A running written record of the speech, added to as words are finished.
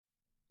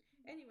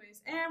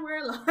Anyways, and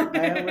we're live.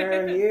 And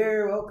we're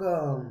here.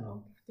 Welcome.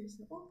 Oh, there's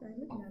an old guy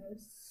looking at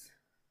us.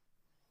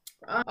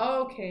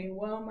 Okay,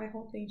 well, my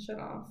whole thing shut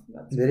off.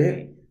 That's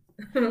Did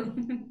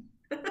great.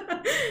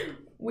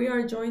 We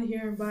are joined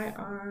here by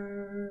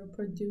our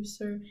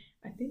producer.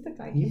 I think the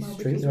guy came He's out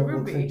straight because up we were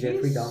looks like babies.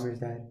 Jeffrey Dahmer's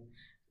dad.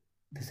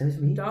 Does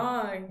that mean?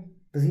 Dog.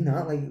 Does he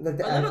not? Like the A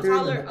little actor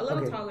taller, the, a little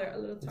okay. taller, a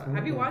little taller. Okay.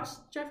 Have you watched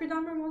Jeffrey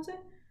Dahmer once?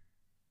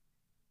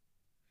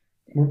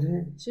 What's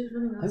it? She's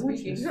really not I want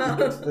speaking. you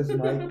to speak to this mic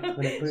when I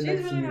put it She's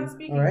next to really you. not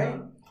speaking.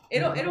 Alright?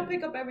 It'll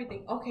pick up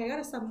everything. Okay, I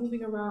gotta stop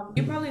moving around.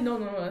 You probably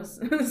don't know us,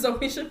 so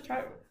we should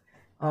try.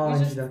 Oh, we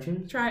should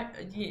introduction? Try,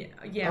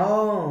 yeah.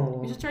 Oh.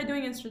 We should try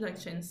doing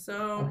introductions.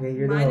 So, Okay,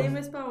 you're the my host. name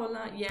is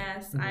Paola.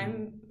 Yes,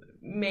 I'm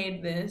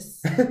made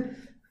this.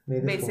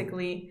 Made this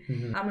Basically,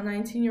 I'm a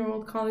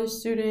 19-year-old college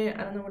student.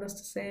 I don't know what else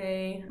to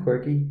say.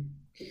 Quirky?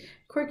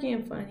 Quirky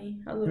and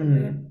funny, a little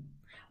bit.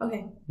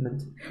 Okay.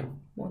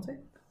 Monse.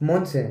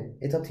 Monse.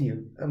 It's up to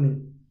you. I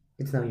mean,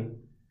 it's not you.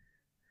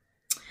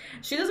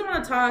 She doesn't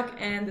want to talk,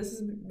 and this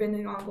has been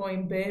an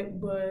ongoing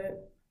bit,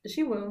 but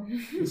she will.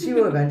 She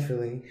will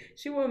eventually.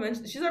 She will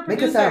eventually. She's our Make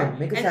producer. a sound.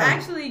 Make a and sound.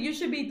 actually, you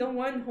should be the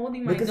one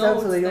holding my Make a sound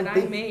notes so they that don't I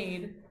think-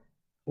 made.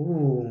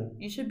 Ooh.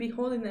 You should be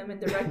holding them and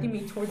directing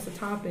me towards the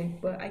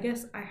topic, but I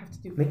guess I have to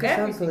do Make a sound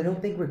so everything. they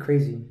don't think we're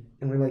crazy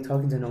and we're like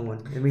talking to no one.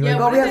 And we're Yeah, like,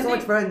 what oh, we if have they so much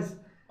think- friends.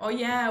 Oh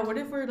yeah, what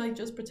if we're like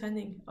just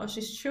pretending? Oh,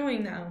 she's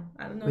chewing now.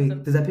 I don't know.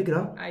 Wait, does that pick it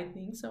up? I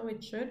think so.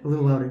 It should. A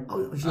little louder.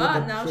 Oh, she hit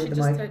the, Now she she hit the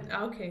just mic.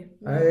 okay.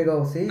 There you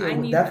go. See, I it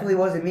need definitely that.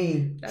 wasn't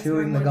me That's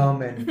chewing my the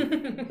money. gum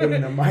and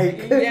hitting the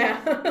mic.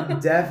 Yeah.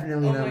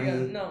 Definitely Oh not my me.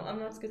 god. No, I'm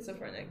not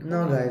schizophrenic.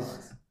 No, Hold on, guys.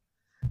 pause.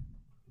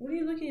 What are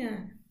you looking at?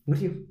 What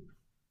do you?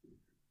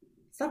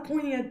 Stop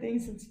pointing at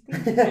things and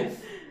There's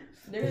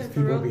they're for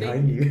people real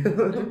behind thing. you.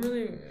 They're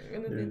really gonna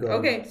There think. you go.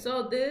 Okay,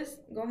 so this.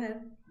 Go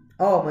ahead.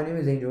 Oh, my name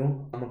is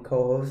Angel. I'm a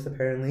co-host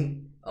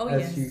apparently. Oh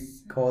as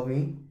yes. she called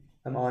me.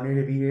 I'm honored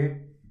to be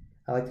here.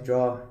 I like to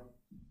draw,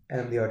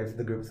 and I'm the artist of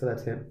the group, so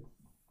that's it.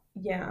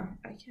 Yeah,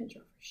 I can't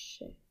draw for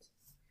shit.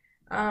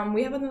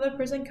 We have another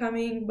person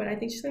coming, but I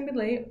think she's gonna be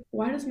late.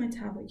 Why does my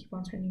tablet keep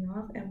on turning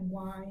off, and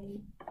why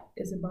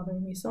is it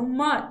bothering me so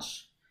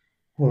much?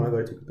 Hold on, I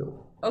gotta take a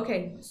pill.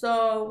 Okay,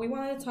 so we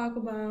wanted to talk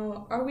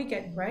about our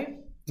weekend, right?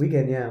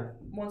 Weekend, yeah.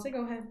 Monse,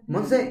 go ahead.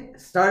 Monse,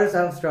 start us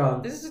out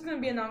strong. This is just gonna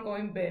be an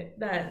ongoing bit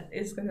that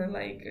is gonna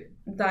like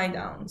die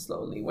down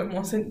slowly when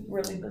Monse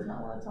really does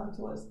not want to talk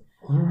to us.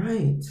 All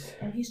right.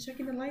 And he's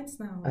checking the lights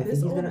now. I think This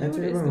he's old gonna dude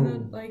enter the is gonna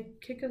room. like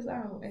kick us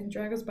out and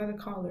drag us by the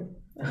collar.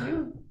 Like,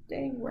 you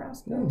dang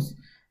rascals.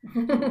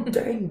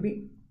 Dang,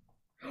 be.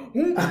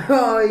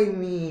 I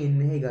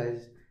mean, hey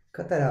guys,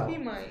 cut that out. He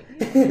might.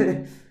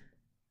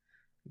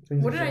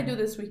 What did I do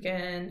this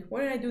weekend?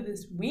 What did I do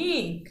this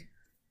week?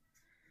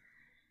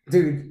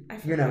 Dude, I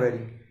you're not forgot.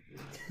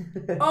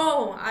 ready.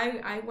 Oh,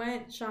 I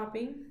went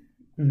shopping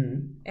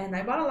Mm-hmm. and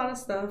I bought a lot of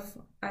stuff.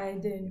 I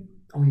did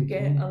Oh, you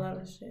get can. a lot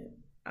of shit.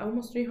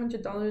 Almost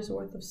 $300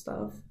 worth of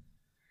stuff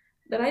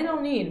that I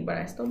don't need, but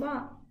I still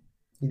bought.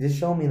 You just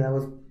showed me that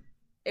was.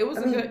 It was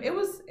I a mean- good. It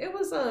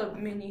was a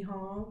mini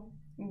haul,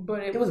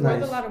 but it It was was worth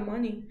nice. a lot of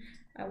money.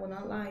 I will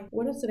not lie.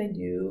 What else did I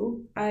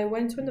do? I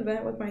went to an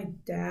event with my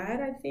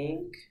dad, I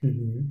think,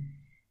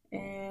 Mm-hmm.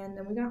 and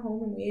then we got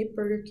home and we ate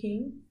Burger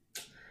King.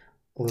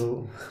 A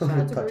little Shout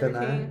out to touch on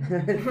Burger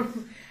that.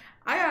 King.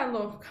 I got a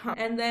little.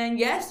 And then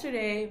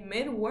yesterday,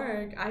 mid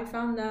work, I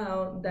found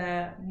out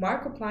that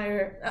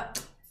Markiplier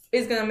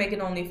is gonna make an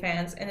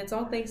OnlyFans, and it's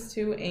all thanks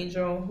to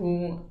Angel,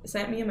 who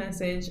sent me a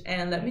message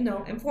and let me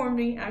know, informed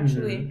me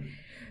actually,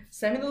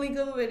 sent me the link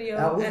of the video.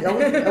 I was, and-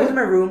 I was in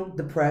my room,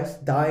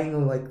 depressed, dying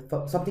of like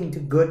something too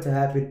good to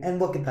happen. And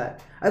look at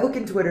that. I look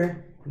in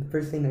Twitter, and the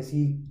first thing I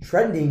see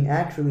trending,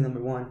 actually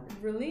number one.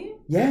 Really?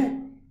 Yeah,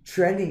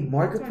 trending.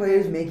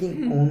 Markiplier's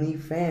making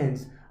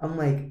OnlyFans. I'm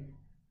like,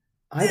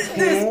 I This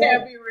can't.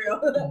 can't be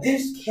real.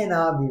 This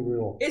cannot be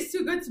real. It's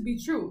too good to be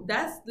true.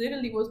 That's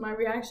literally was my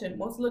reaction.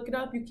 Once you look it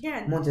up, you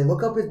can. Monte,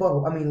 look up his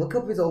bottle. I mean, look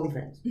up his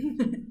OnlyFans.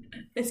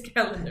 It's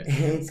calendar.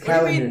 It's What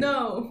calendar. do you mean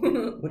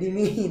no? What do you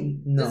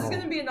mean? No. This is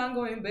gonna be an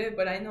ongoing bit,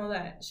 but I know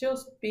that she'll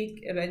speak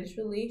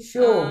eventually.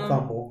 She'll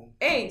fumble.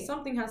 Hey,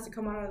 something has to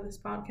come out of this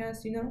podcast,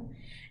 you know?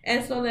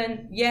 And so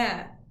then,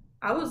 yeah,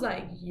 I was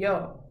like,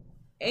 yo,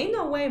 ain't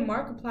no way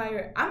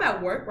Markiplier, I'm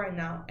at work right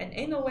now, and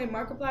ain't no way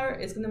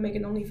Markiplier is gonna make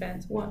an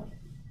OnlyFans. What?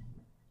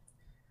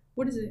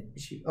 What is it?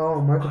 Oh, I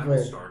will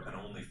Markiplier. start an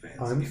OnlyFans.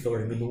 I'm if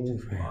starting you an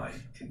meet OnlyFans. my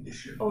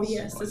conditions. Oh,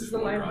 yes, this is the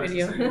live Otherwise,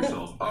 video. say to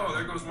yourself, oh,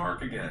 there goes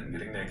Mark again,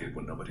 getting naked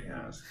when nobody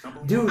asked.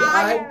 Dude,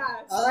 I've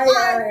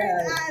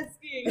been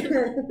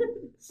asking.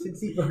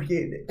 since he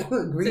fucking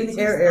green Since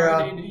he hair era.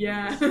 started,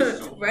 yeah.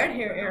 Red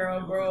hair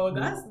era, bro.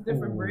 That's a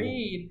different Ooh.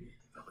 breed.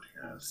 Nobody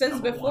asked. Since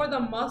Number before one. the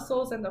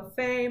muscles and the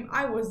fame,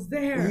 I was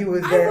there. He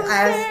was I there was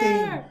asking,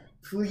 there.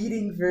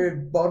 pleading for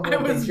bottle I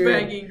was picture.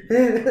 begging.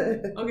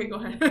 Okay, go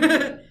ahead. You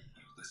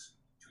listen,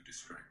 too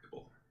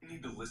distractible. You need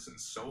need to listen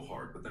so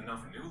hard with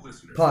enough new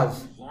listeners.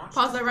 Pause.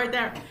 Pause that right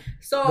there.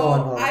 So Go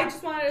on, I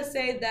just wanted to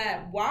say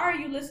that why are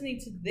you listening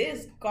to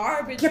this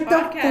garbage Get the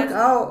fuck podcast?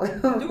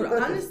 out. Dude,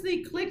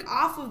 honestly, click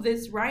off of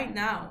this right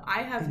now.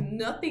 I have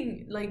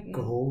nothing like.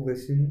 Go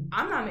listen.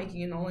 I'm not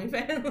making an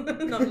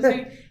OnlyFans. No, I'm just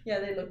kidding. Yeah,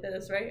 they looked at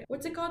us, right?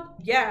 What's it called?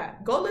 Yeah,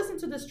 go listen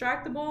to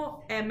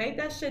Distractable and make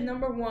that shit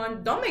number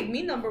one. Don't make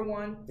me number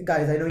one.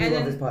 Guys, I know you And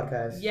love then- this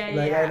podcast. Yeah,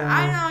 Like, yeah.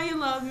 I know you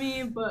love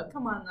me, but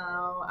come on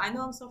now. I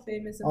know I'm so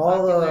famous and All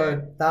popular.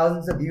 the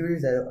thousands of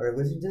viewers that are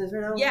listening to this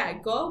right now. Yeah,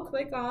 go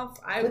click off.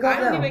 Click off I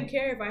don't now. even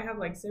care if I have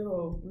like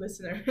 0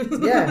 listeners.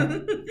 Yeah.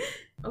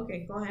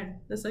 Okay, go ahead.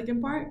 The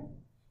second part?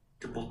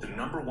 To put the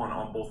number one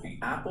on both the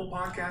Apple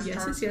Podcast Yes,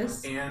 charts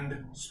yes.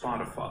 and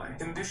Spotify.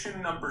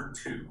 Condition number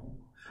 2.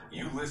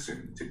 You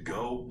listen to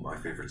Go, my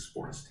favorite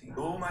sports team.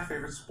 Go, my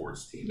favorite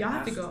sports team. Y'all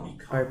have has to go.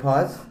 become Alright,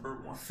 pause.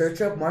 number one. Search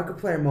up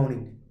Markiplier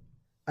moaning.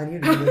 I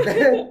need to do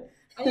that.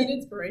 I need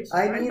inspiration.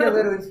 I right need now. a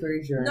little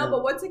inspiration right No, now.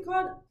 but what's it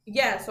called?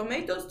 Yeah, so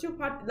make those two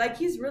like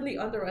he's really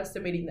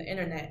underestimating the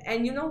internet.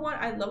 And you know what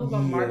I love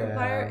about Yeah.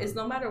 Markiplier is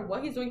no matter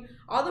what he's doing,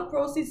 all the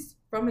proceeds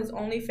from his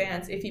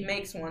OnlyFans, if he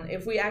makes one,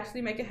 if we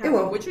actually make it happen,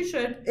 will. which we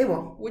should, It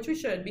won't.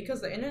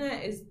 because the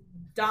internet is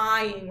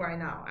dying right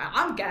now.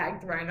 I'm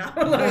gagged right now.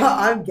 Like,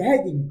 I'm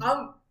gagging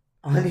I'm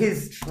on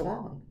his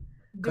schlong.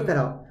 Cut that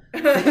out.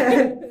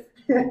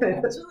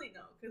 Actually,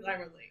 no, because I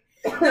relate.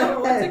 No,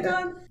 what's it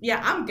called?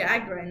 Yeah, I'm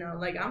gagged right now.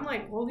 Like, I'm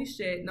like, holy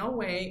shit, no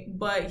way.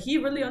 But he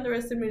really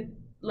underestimated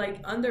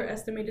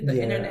the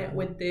Yeah. internet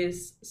with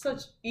this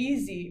such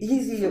easy,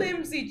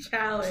 flimsy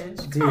challenge.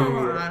 Dude. Come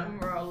on,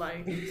 bro.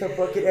 Like, It's a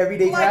fucking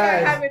everyday like I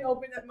task. haven't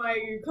opened up my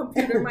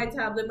computer, my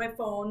tablet, my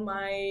phone,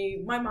 my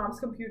mom's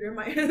computer,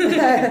 my Go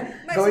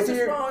into sister's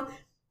your- phone.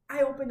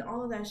 I opened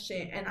all of that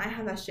shit, and I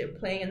have that shit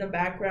playing in the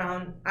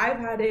background. I've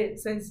had it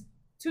since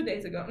 2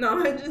 days ago.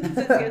 No, just since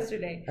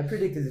yesterday. I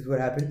predicted this would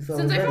happen. So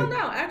Since I'm I ready. found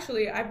out,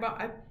 actually,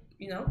 I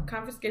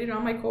confiscated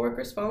all my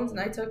coworkers' phones and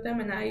I took them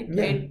and I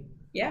played,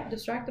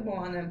 Distractable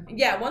on them.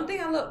 Yeah, one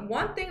thing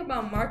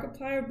about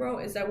Markiplier, bro,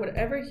 is that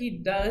whatever he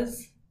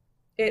does,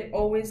 it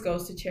always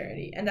goes to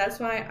charity, and that's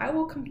why I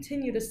will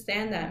continue to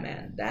stand that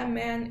man. That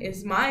man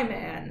is my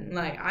man.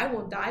 Like, I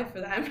will die for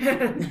that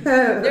man.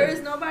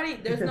 There's no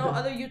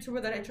other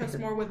YouTuber that I trust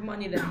more with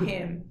money than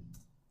him.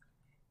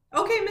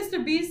 Okay,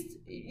 Mr. Beast,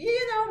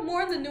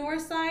 more on the newer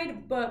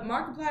side, but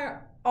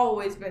Markiplier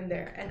always been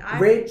there, and I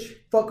Rich,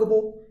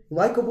 fuckable,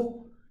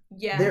 likable.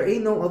 yeah, There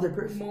ain't no other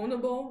person.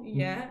 moanable,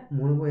 yeah,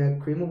 Moanable,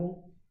 yeah,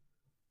 creamable.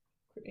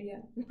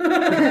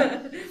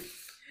 yeah,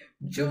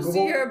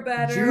 juicier,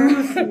 better.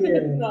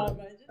 Juicier. No,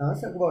 imagine.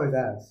 Let's talk about his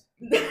ass.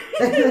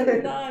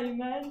 No,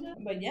 imagine.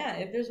 But yeah,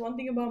 if there's one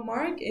thing about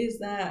Mark is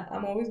that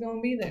I'm always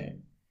gonna be there,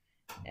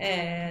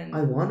 and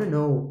I want to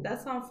know.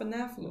 that's on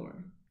FNAF lore.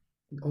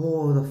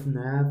 Oh, the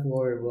FNAF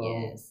lore, bro.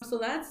 Yes. So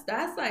that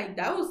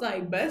was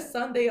like best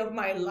Sunday of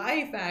my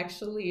life,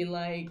 actually.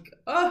 Like,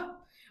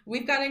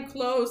 we've gotten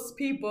close,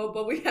 people,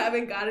 but we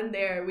haven't gotten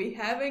there. We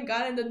haven't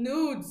gotten the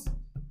nudes.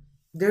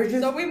 They're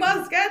just. So we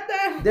must get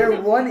there.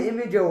 They're one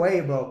image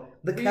away, bro.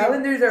 The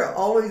calendars are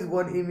always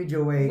one image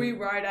away. We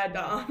ride at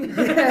dawn.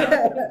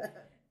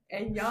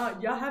 And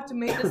y'all have to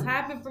make this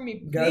happen for me,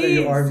 please. Gather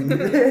your army.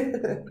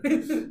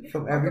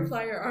 From every.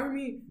 Markiplier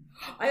army.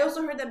 I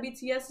also heard that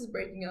BTS is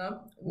breaking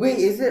up. Wait,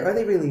 is it? Are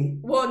they really?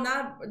 Well,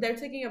 they're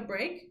taking a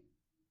break.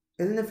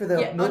 Isn't it for the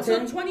military? Until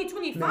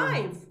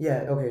 2025.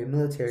 Yeah, okay,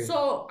 military.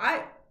 So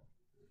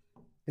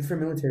It's for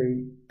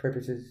military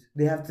purposes.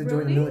 They have to join the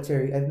Really?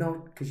 military. I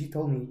know, because she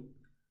told me.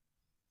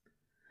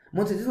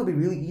 Monte, this will be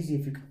really easy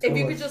if you could tell if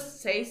you us. could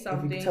just say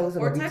something tell us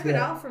or about type it BTS.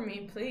 out for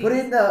me, please. Put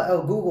it in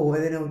the Google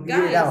and then it'll get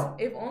it Guys, out.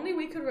 if only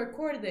we could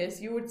record this,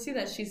 you would see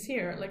that she's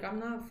here. Like, I'm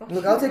not fucking.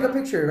 Look, I'll take a around.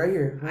 picture right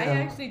here. I Right now.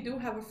 actually do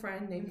have a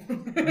friend named.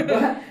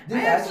 What? I Dude,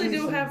 actually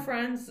do some- have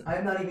friends.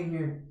 I'm not even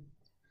here.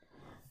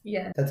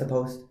 Yeah, That's a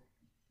post.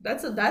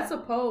 that's a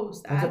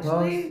post. That's a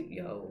Actually, post?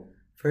 yo,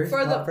 First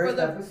For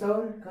the-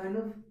 episode, kind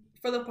of.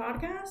 for the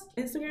podcast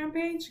Instagram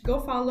page, go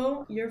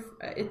follow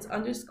it's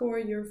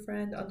 _ your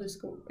friend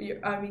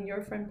 _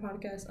 your friend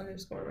podcast _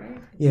 right? I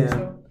think Yeah.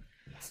 So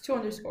it's 2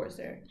 underscores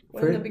there.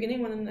 One in For- the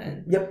beginning, one in the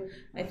end. Yep.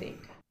 I think.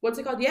 What's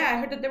it called? Yeah, I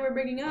heard that they were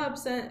breaking up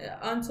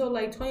until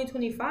like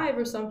 2025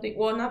 or something.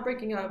 Well, not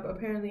breaking up.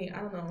 Apparently, I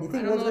don't know. You I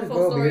think don't one's know the gonna full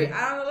grow a story. beard?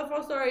 I don't know the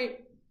full story.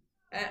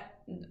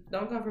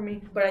 Don't come for me.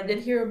 But I did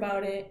hear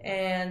about it,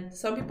 and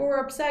some people were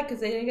upset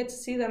because they didn't get to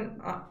see them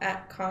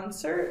at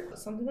concert,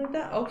 something like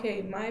that.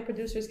 Okay, my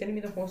producer is getting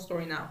me the whole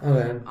story now.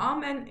 Okay. All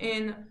men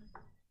in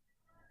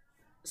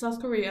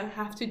South Korea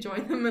have to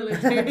join the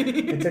military.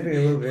 It took me a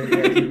little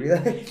bit to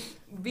realize.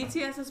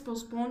 BTS has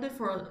postponed it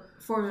for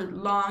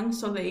long,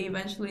 so they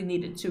eventually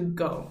needed to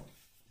go.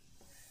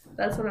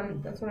 That's what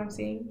I'm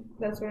seeing.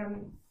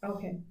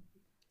 Okay.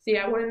 See,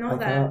 I wouldn't know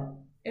that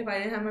if I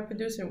didn't have my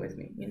producer with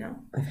me,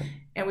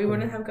 And we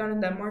wouldn't have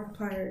gotten that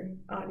Markiplier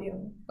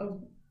audio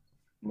of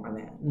My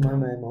man. My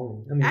man.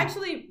 I mean,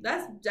 Actually,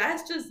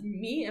 that's just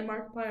me and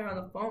Markiplier on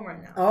the phone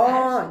right now.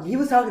 oh, he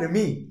was talking to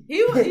me.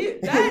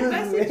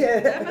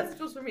 That message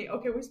was for me.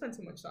 Okay, we spent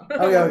too much time.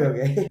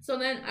 Okay. So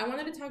then I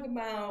wanted to talk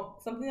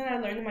about something that I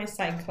learned in my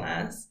psych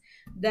class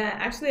that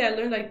actually I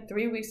learned like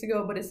 3 weeks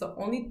ago, but it's the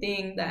only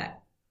thing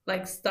that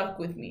like stuck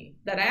with me.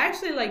 That I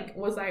actually like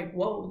was like,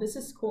 whoa, this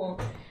is cool.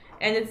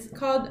 And it's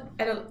called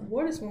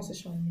what is supposed to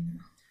show me now?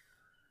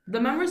 The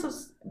members of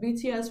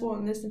BTS will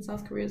enlist in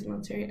South Korea's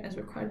military as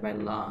required by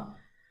law.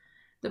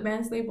 The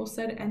band's label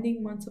said,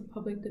 ending months of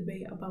public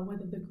debate about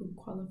whether the group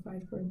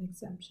qualified for an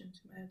exemption to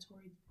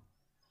mandatory.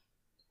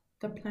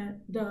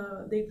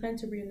 They plan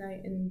to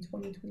reunite in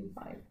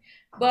 2025.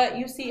 But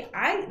you see,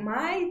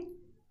 my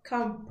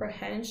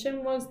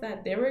comprehension was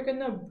that they were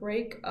gonna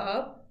break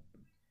up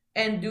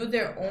and do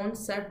their own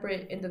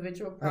separate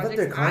individual projects. I thought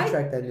their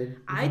contract ended.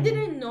 I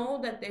didn't know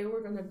that they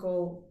were gonna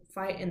go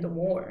fight in the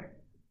war.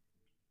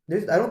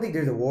 I don't think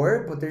there's a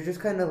war, but there's just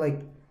kind of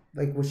like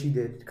what she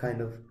did,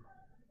 kind of.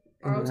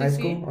 In ROTC? high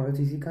school,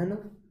 ROTC, kind of.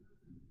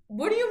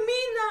 What do you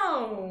mean,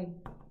 though?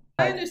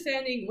 My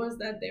understanding was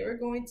that they were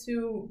going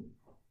to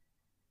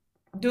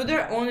do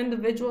their own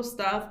individual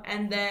stuff,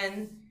 and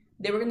then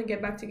they were going to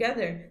get back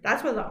together.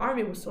 That's why the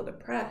army was so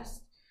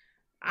depressed.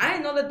 I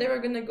didn't know that they were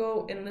going to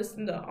go enlist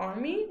in the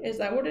army. Is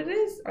that what it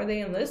is? Are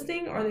they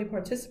enlisting? Are they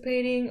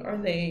participating? Are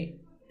they...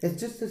 It's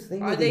just this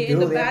thing. Are they in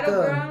the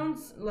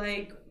battlegrounds?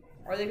 Like...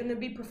 Are they going to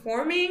be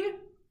performing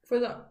for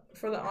the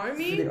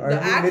army? For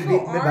the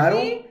actual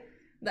army?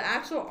 The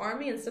actual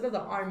army instead of the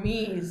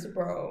armies,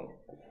 bro.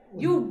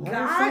 You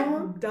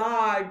got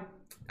dog.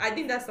 I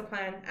think that's the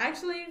plan.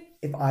 Actually,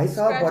 if I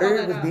saw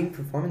Butter was being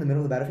performed in the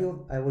middle of the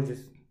battlefield, I would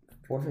just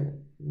forfeit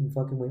and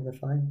fucking wave the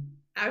flag.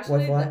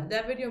 Actually,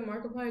 that video of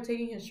Markiplier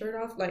taking his shirt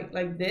off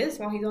like this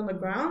while he's on the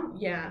ground,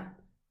 yeah.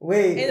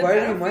 Wait, why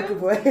are you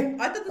Markiplier?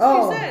 I thought that's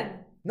what you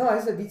said. No, I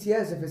said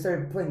BTS if it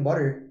started playing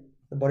Butter.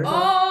 The Butter song.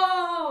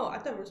 Oh, I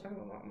thought we were talking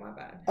about my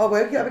bad. Oh,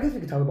 but I guess we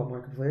could talk about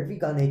Markiplier. If he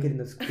got naked in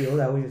the field,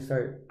 I would just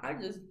start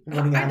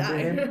running after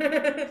him.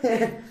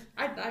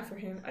 I'd die for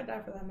him. I'd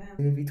die for that man.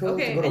 If he told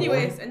okay,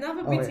 anyways, enough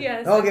of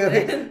BTS.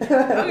 Okay.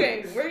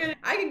 Okay,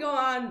 I can go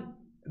on.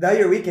 Now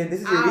your weekend.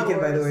 This is your weekend,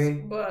 by the way.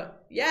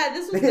 But yeah,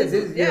 this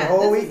is your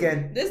whole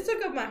weekend. This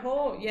took up my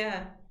whole,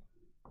 Your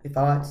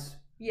thoughts.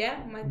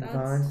 Yeah, my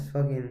thoughts.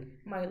 Fucking.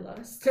 My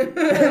lust.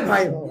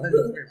 My lust.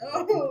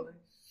 Oh.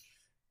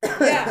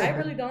 Yeah, I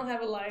really don't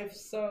have a life,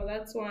 so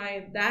that's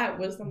why that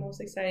was the most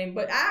exciting.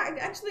 But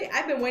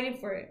I've been waiting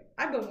for it.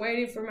 I've been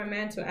waiting for my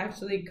man to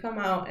actually come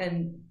out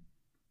and,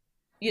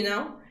 Yeah.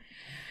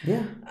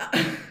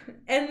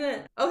 And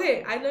then,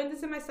 okay, I learned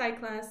this in my psych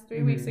class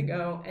 3 weeks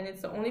ago, and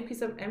it's the only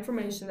piece of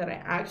information that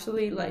I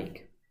actually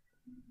like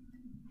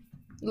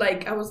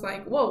I was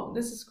like, whoa,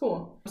 this is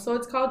cool. So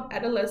it's called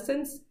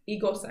adolescence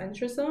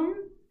egocentrism.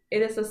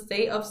 It is a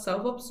state of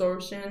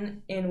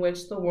self-absorption in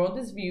which the world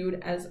is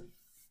viewed as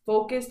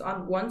focused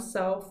on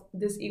oneself.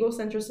 This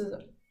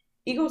egocentrism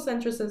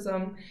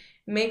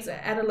makes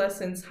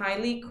adolescents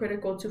highly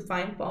critical to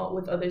find fault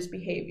with others'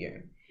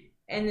 behavior.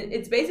 And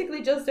it's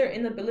basically just their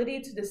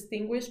inability to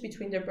distinguish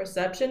between their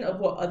perception of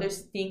what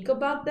others think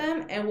about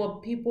them and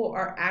what people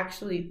are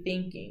actually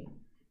thinking,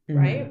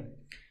 right?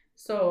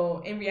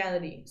 So in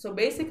reality, so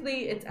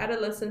basically it's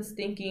adolescents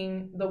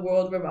thinking the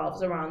world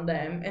revolves around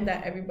them and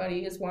that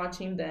everybody is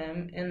watching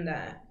them, and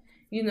that,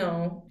 you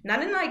know,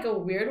 not in like a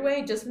weird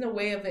way, just in a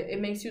way of it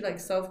makes you like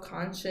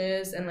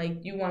self-conscious and like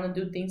you want to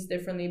do things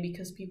differently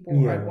because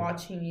people are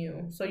watching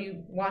you. So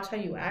you watch how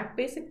you act,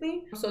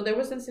 basically. So there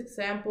was this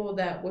example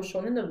that was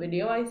shown in the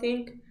video, I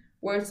think,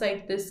 where it's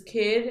like this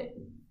kid,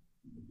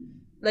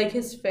 like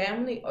his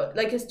family,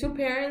 like his two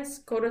parents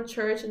go to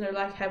church and they're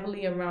like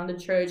heavily around the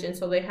church, and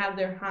so they have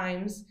their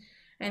hymns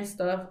and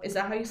stuff. Is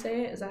that how you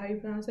say it? Is that how you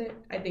pronounce it?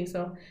 I think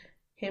so.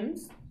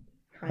 Hymns?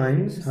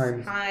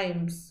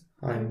 Hymns.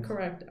 I'm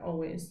correct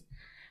always.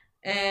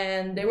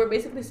 And they were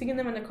basically singing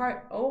them in the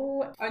car.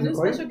 Oh, our new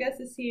special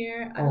guest is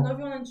here. I don't know if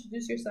you want to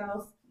introduce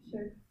yourself.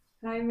 Sure.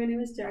 Hi, my name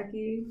is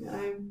Jackie.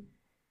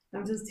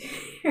 I'm just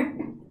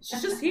here.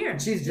 She's just here.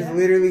 She's just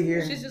literally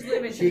here. She's just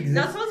living.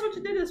 Now tell us what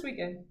you did this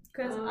weekend,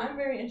 because I'm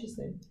very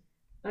interested.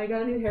 I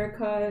got a new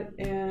haircut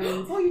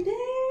and... Oh, you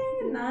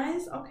did?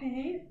 Nice.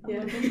 Okay.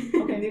 Yeah.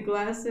 Okay. New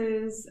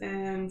glasses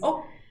and...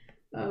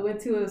 I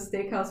went to a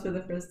steakhouse for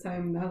the first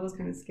time. That was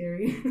kind of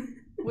scary.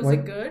 Was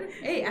it good?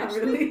 Hey, actually,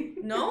 really.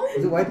 No?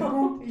 Was it white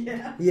people?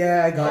 Yeah.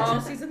 Yeah, I got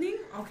you. Seasoning?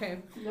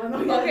 Okay.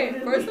 No,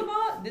 okay, first of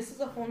all, this is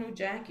a whole new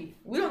Jackie.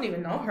 We don't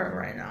even know her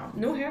right now.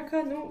 New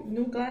haircut,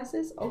 new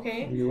glasses.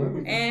 Okay.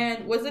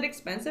 And was it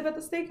expensive at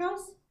the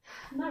steakhouse?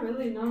 Not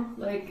really, no.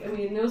 Like, I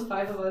mean, there was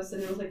 5 of us,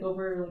 and it was like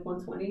over like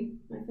 $120,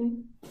 I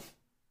think.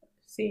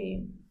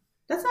 See,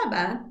 that's not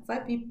bad.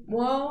 5 people.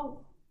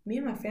 Well, me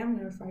and my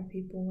family are 5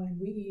 people, and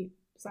we eat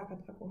taco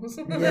tacos.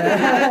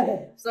 Yeah.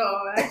 So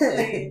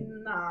actually,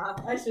 nah.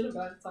 I should have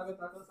gotten taco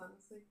tacos,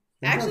 honestly.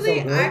 That sounds Actually,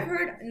 so good. I've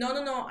heard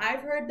no.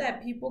 I've heard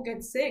that people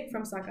get sick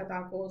from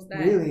sacatacos.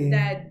 Really?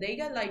 That they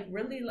get like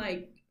really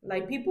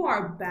like people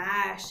are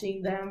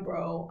bashing them,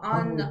 bro,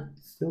 on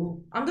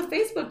the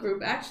Facebook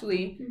group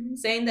actually,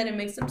 saying that it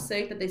makes them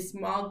sick, that they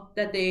smell,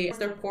 that they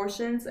their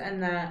portions,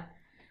 and that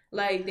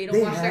like they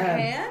don't wash their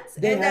hands.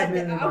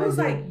 I was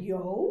like,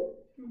 yo.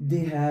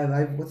 They have.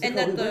 What's it and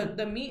called? that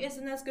the meat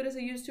isn't as good as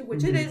it used to,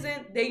 which it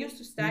isn't. They used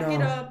to stack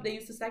it up.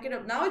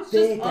 Now it's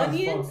just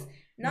onions.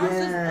 Now it's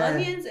just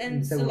onions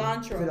and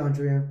cilantro.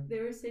 Cilantro, yeah. They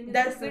were saying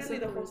that's literally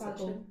the whole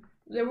taco.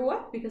 They were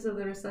what? Because of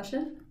the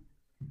recession.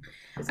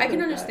 I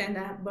can understand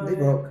that, but they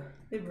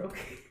broke.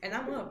 And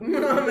I'm up.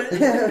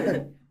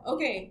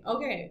 Okay,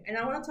 and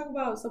I want to talk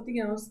about something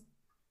else.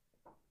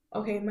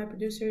 Okay, my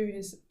producer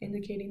is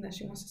indicating that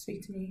she wants to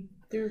speak to me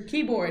through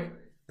keyboard.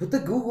 Put the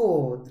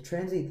Google, the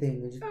translate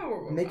thing. Just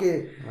make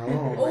it.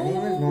 Oh, my name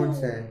is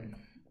Monse.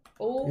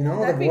 Oh, you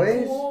know the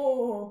voice?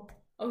 Cool.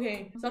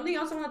 Okay, something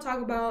else I want to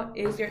talk about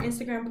is your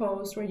Instagram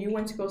post where you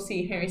went to go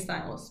see Harry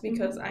Styles,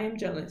 because I am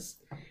jealous.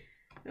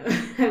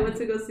 I went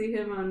to go see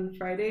him on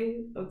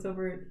Friday,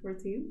 October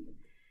 14th.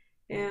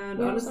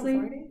 And honestly, on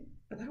Friday?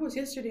 I thought it was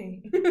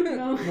yesterday.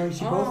 No,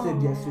 she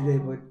posted yesterday,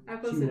 but I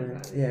posted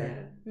it Friday. Yeah.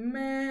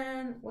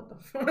 Man, what the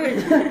fuck?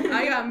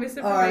 I got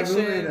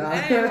misinformation.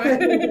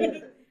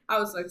 Anyway, I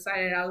was so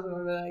excited. I was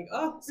gonna be like,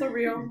 oh, so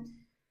real.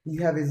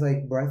 You have his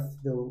like breath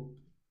though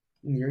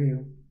near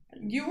you.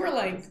 You were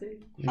like,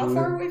 how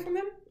far away from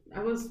him? I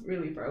was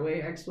really far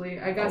away, actually.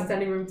 I got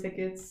standing room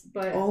tickets,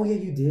 but... Oh, yeah,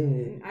 you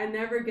did. I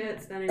never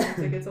get standing room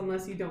tickets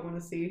unless you don't want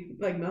to see,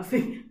 like,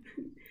 nothing.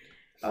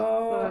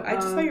 Oh, I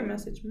just saw your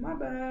message. My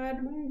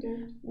bad.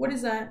 What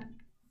is that?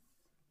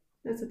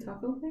 It's a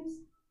taco place?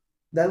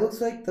 That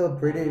looks like the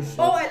British...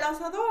 Oh, El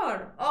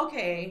Asador.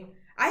 Okay.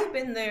 I've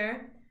been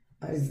there.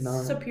 I've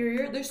not.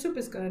 Superior. Their soup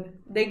is good.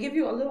 They give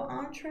you a little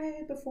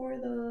entree before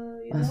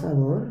the... You know?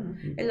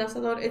 Asador? El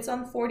Asador. It's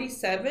on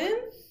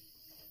 47th.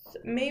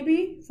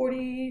 Maybe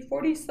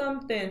 40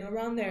 something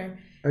around there.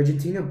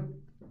 Argentina,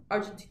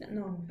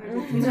 no.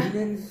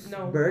 Argentinians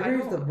No.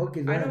 burgers. The book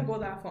is. I don't go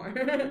that far.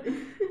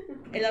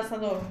 El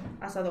Asador.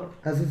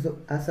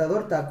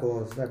 Asador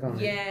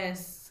tacos.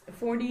 Yes,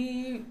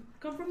 40.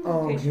 Come from the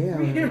location.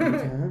 Okay.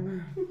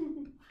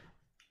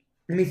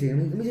 Let me see.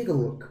 Let me take a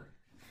look.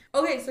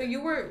 Okay, so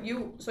you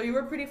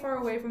were pretty far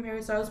away from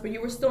Harry Styles, but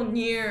you were still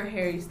near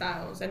Harry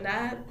Styles, and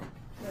that.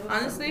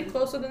 Honestly,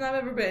 closer than I've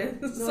ever been.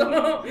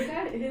 No, he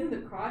got hit in the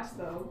crotch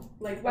though.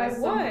 Like by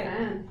some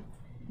fan.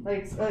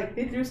 Like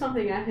they threw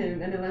something at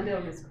him and it landed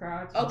on his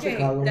crotch. Okay,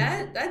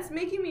 that's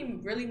making me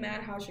really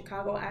mad how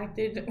Chicago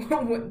acted.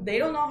 They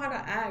don't know how to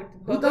act.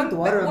 Who dumped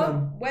water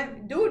on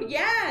them? Dude,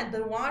 yeah,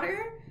 the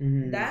water.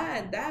 Mm-hmm.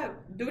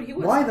 That dude, he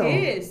was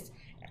pissed.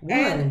 Why?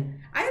 And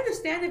I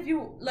understand if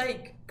you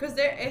like, cause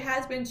it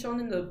has been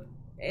shown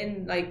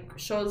in like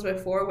shows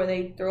before where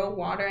they throw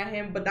water at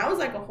him, but that was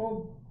like a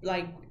whole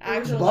like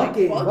actual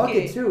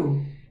bucket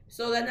too.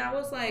 So then I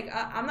was like,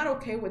 I'm not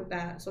okay with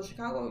that. So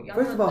Chicago, y'all,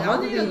 first of all, how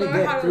did they even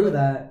get through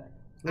that?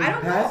 Like, I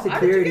don't know. Security. How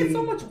did you get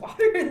so much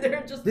water in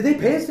there? Just did they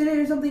pass it in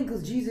or something?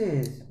 Cause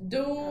Jesus,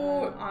 dude,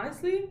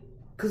 honestly,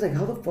 cause like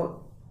how the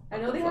fuck? I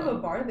know they have a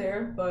bar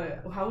there,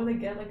 but how would they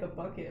get like a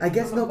bucket? I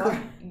guess no.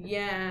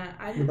 Yeah,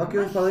 the bucket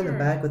was probably in the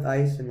back with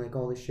ice and like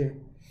all this shit.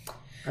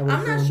 I'm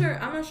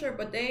not sure,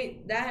 but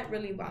that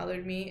really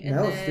bothered me. And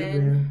that was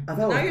stupid.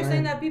 Now you're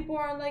saying that people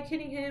are like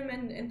hitting him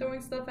and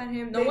throwing stuff at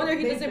him. No wonder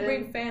he doesn't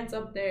bring fans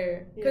up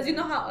there. Because you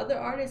know how other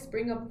artists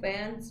bring up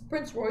fans.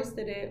 Prince Royce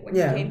did it when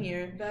he came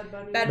here.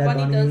 Bad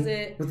Bunny does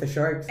it with the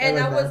Sharks. And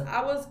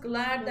I was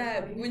glad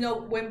that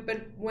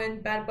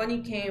when Bad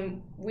Bunny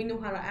came, we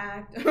knew how to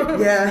act.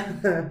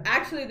 Yeah.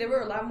 Actually, they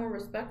were a lot more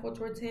respectful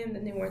towards him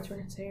than they were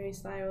towards Harry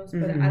Styles.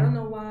 But I don't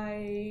know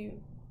why.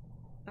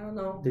 I don't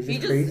know.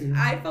 Crazy.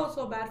 I felt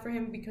so bad for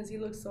him because he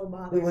looked so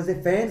bothered. Wait, was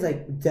it fans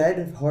like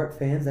dead heart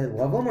fans that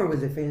love him, or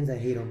was it fans that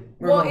hate him?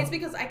 Well, it's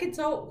because I could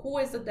tell who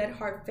is the dead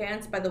heart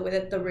fans by the way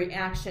that the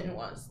reaction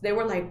was. They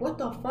were like, "What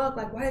the fuck?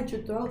 Like, why did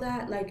you throw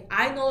that?" Like,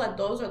 I know that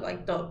those are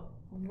like the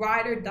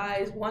ride or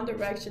dies, One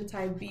Direction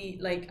type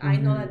beat. Like, I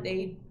know that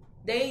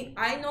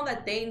I know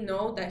that they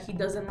know that he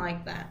doesn't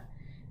like that,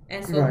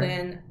 and so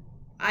then.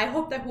 I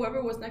hope that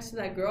whoever was next to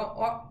that girl,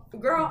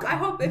 I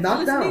hope if you're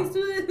listening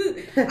to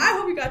this, I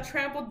hope you got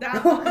trampled down.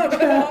 I'm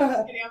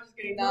just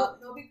kidding. No,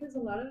 because a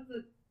lot of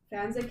the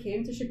fans that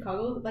came to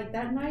Chicago like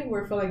that night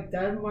were from like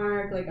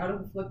Denmark, like out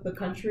of like the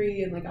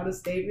country and like out of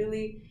state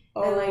really.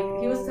 And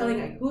like he was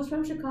telling like who's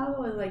from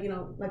Chicago and like, you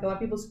know, like a lot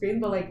of people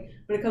screamed, but like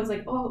when it comes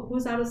like, oh,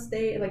 who's out of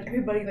state, and like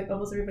everybody, like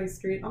almost everybody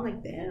screamed. I'm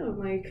like, damn,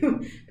 like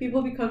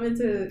people be coming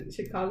to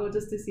Chicago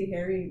just to see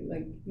Harry,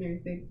 like, and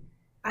everything.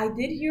 I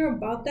did hear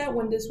about that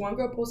when this one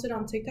girl posted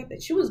on TikTok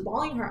that she was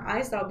bawling her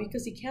eyes out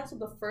because he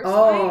canceled the first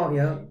night.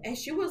 Yeah. And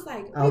she was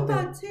like, we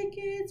bought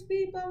tickets,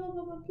 we blah, blah,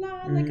 blah, blah,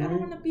 blah. Like, I don't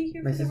want to be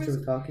here. My sister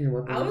was talking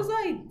about that. I was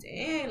like,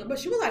 dang. But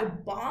she was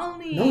like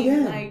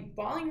bawling. Like,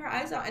 bawling her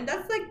eyes out. And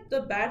that's like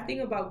the bad thing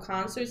about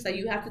concerts, that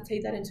you have to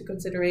take that into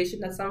consideration,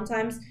 that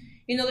sometimes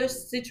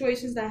there's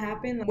situations that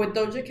happen with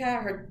Doja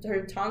Cat.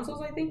 Her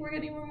tonsils, I think, were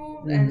getting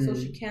removed, and so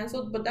she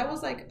canceled. But that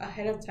was like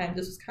ahead of time.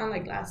 This was kind of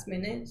like last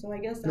minute. So I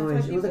guess that's why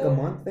it was like a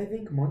month. I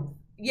think a month.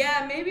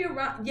 Yeah, maybe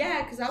around.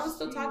 Yeah, because I was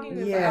still talking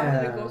to her. I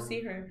wanted to go see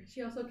her.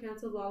 She also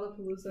canceled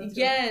Lollapalooza.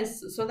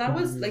 Yes, so that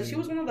was like she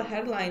was one of the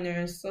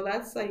headliners. So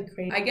that's like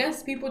crazy. I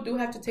guess people do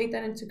have to take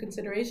that into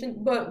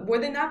consideration. But were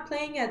they not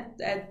playing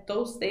at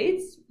those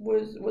states?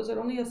 Was it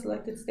only a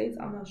selected states?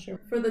 I'm not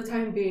sure. For the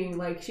time being,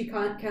 like she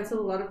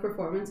canceled a lot of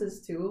performances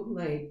too,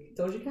 like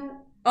Doja Cat.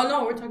 Oh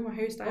no, we're talking about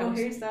Harry Styles. Oh,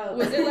 Harry Styles.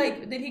 Was it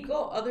like, did he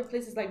go other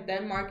places like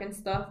Denmark and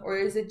stuff, or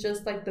is it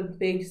just like the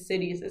big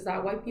cities? Is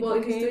that why people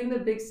came? He's doing the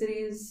big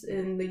cities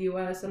in the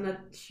US. I'm not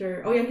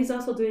sure. Oh yeah, he's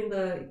also doing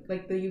the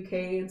UK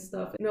and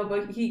stuff. No,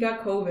 but he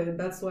got COVID.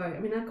 That's why. I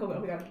mean, not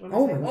COVID.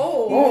 Oh my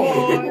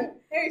god.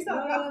 Harry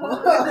Styles got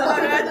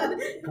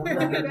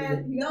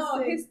COVID.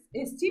 No,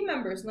 his team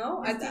members.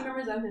 No, his team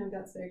members and him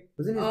got sick.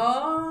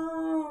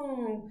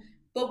 Oh,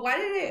 but why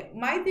did it?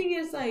 My thing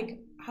is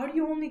like, how do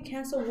you only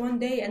cancel one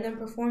day and then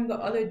perform the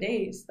other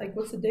days? Like,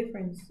 what's the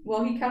difference?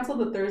 Well, he canceled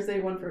the Thursday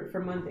one for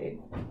Monday.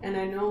 And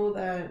I know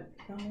that...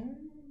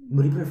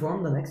 Would he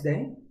perform the next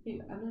day?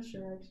 I'm not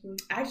sure, actually.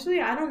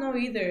 Actually, I don't know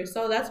either.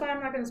 So that's why I'm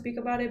not going to speak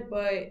about it.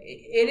 But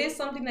it is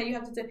something that you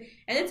have to take.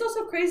 And it's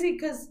also crazy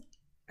because,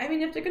 I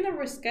mean, if they're going to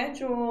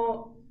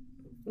reschedule...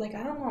 Like,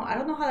 I don't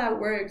know how that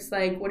works.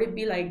 Like, would it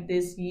be like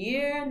this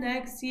year,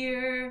 next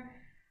year?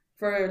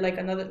 For like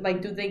another...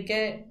 Like, do they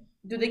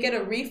get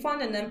a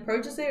refund and then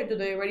purchase it, or do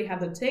they already have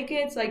the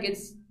tickets? Like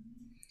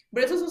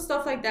but it's also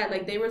stuff like that.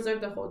 Like they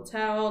reserve the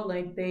hotel,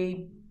 like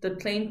the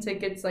plane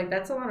tickets. Like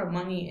that's a lot of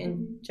money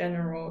in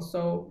general.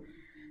 So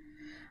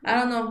I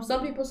don't know.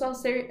 Some people saw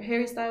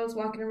Harry Styles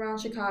walking around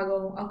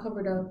Chicago. I'll cover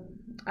it up.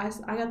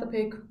 I got the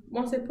pic.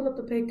 Once they pull up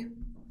the pic,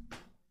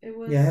 it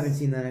was. Yeah, I haven't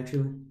seen that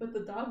actually. But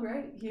the dog,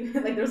 right?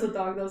 Like there's a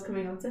dog that was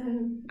coming up to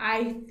him.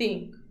 I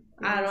think.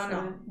 I don't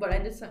know, but I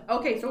just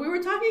okay. So we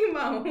were talking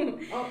about.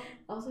 Oh,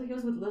 also he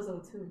was with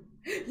Lizzo too.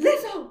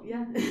 Lizzo,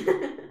 yeah.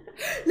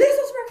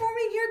 Lizzo's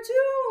performing here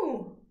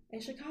too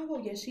in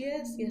Chicago. Yes, she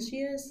is. Yes,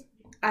 she is.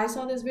 I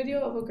saw this video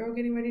of a girl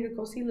getting ready to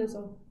go see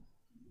Lizzo.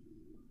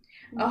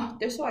 Oh,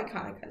 they're so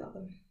iconic. I love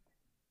them.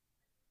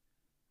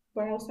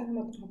 But I was talking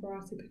about the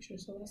paparazzi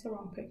pictures, so that's the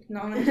wrong pic.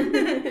 No.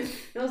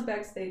 Those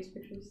backstage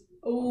pictures.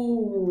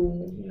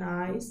 Oh,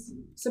 nice.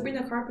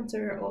 Sabrina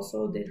Carpenter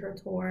also did her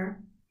tour.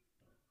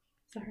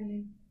 Is that her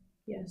name?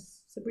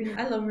 Yes, Sabrina.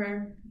 I love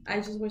her. I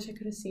just wish I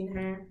could have seen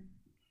her.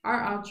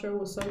 Our outro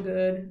was so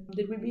good.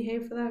 Did we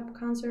behave for that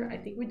concert? I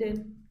think we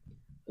did.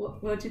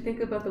 What did you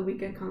think about the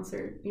Weeknd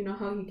concert? You know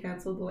how he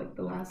canceled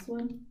the last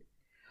one?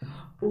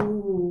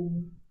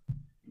 Ooh.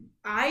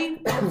 I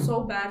felt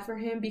so bad for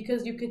him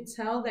because you could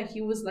tell that he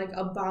was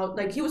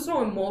he was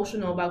so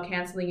emotional about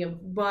canceling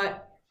it,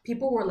 but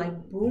people were like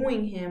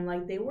booing him,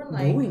 like they were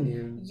like booing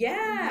him.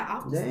 Yeah,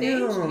 off the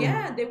stage.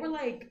 Yeah, they were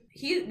like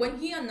when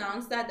he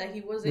announced that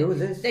he wasn't. Where was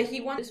this? That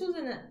he won. This was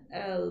in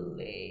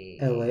LA.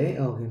 LA?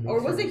 Okay.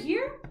 Or was it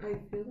here? I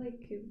feel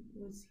like it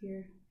was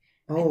here.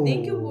 Oh, I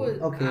think it was.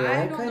 Okay,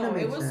 I don't know.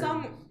 It was sense.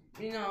 some.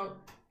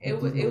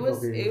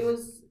 It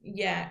was.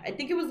 Yeah, I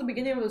think it was the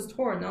beginning of his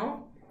tour.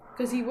 No,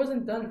 because he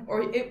wasn't done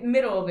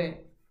middle of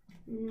it.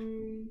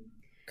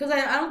 Because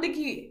I don't think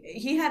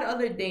he had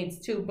other dates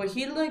too, but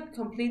he looked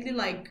completely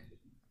like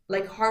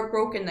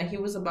heartbroken that he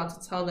was about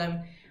to tell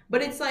them.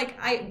 But it's like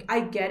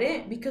I get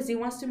it because he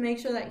wants to make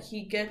sure that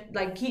he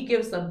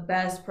gives the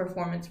best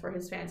performance for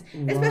his fans.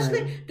 Right.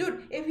 Especially,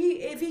 dude,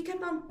 if he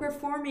kept on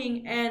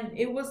performing and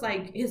it was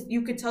like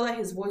you could tell that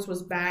his voice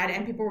was bad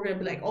and people were gonna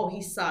be like, oh,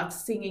 he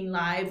sucks singing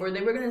live, or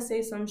they were gonna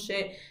say some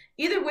shit.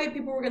 Either way,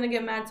 people were gonna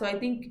get mad. So I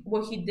think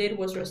what he did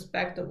was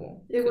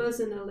respectable. It was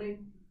in LA.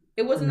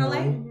 It was in LA?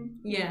 Mm-hmm.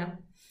 Yeah.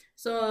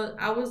 So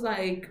I was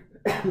like,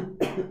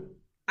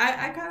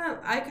 I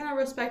kind of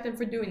respect him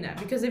for doing that,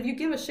 because if you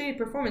give a shitty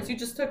performance, you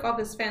just took all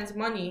this fans'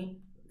 money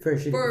for a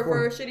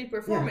shitty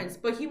performance. Yeah.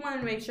 But he wanted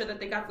to make sure that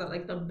they got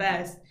the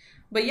best.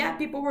 But yeah,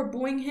 people were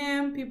booing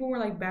him. People were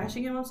like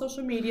bashing him on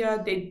social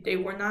media. They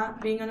were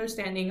not being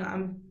understanding.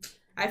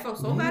 I felt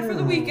so bad for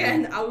the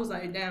Weeknd. I was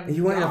like, damn.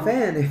 You weren't a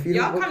fan if you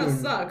y'all kind of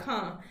suck,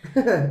 huh?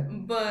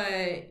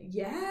 But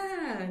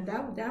yeah,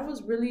 that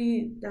was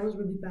really bad.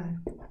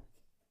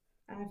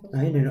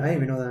 I didn't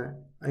even know that.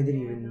 I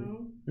didn't even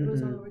know. It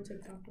was all over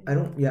TikTok. I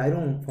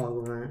don't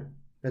follow that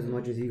as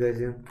much as you guys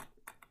do.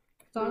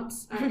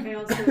 Thoughts? I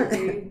also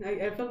agree.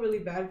 I felt really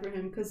bad for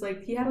him because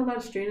he had a lot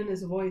of strain in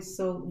his voice.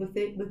 So the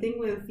thing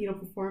with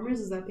performers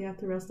is that they have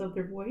to rest up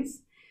their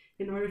voice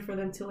in order for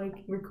them to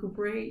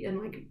recuperate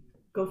and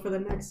go for the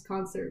next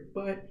concert.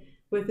 But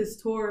with his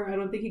tour, I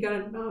don't think he got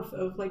enough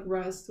of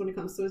rest when it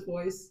comes to his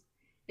voice.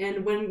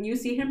 And when you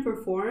see him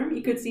perform,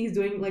 you could see he's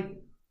doing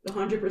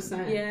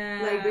 100%.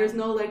 Yeah. There's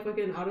no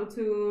fucking auto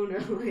tune or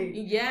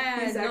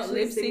he's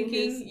actually lip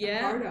syncing.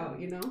 Yeah. Heart out,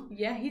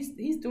 Yeah,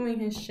 he's doing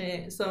his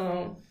shit.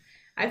 So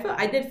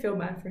I did feel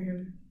bad for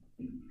him.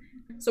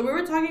 So we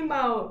were talking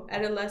about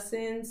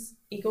adolescence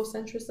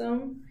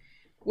egocentrism,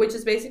 which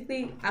is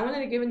basically, I wanted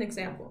to give an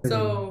example.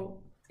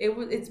 So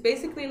it's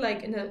basically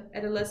like in the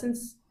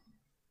adolescence,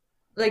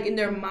 like in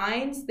their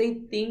minds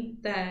they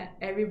think that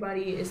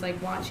everybody is like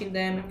watching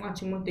them and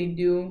watching what they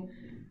do.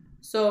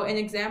 So an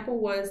example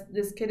was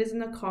this kid is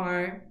in a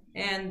car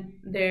and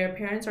their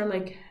parents are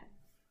like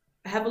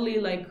heavily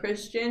like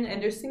Christian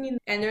and they're singing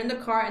and they're in the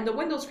car and the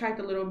windows cracked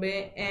a little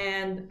bit,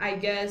 and I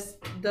guess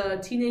the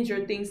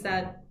teenager thinks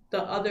that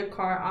the other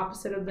car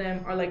opposite of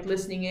them are like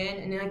listening in,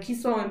 and like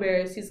he's so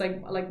embarrassed, he's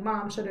like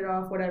mom, shut it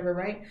off, whatever,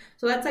 right?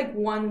 So that's like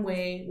one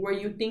way where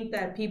you think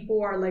that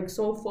people are like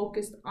so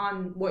focused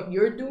on what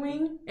you're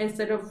doing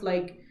instead of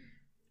like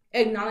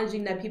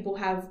acknowledging that people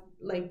have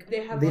like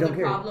they have other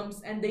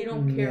problems and they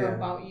don't care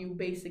about you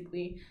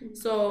basically.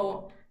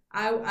 So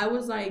I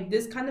was like,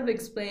 this kind of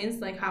explains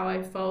like how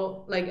I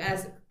felt like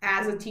as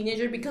a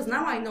teenager, because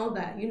now I know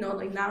that, you know,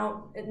 like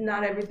now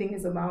not everything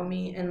is about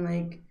me, and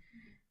like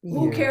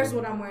who cares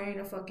what I'm wearing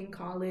to fucking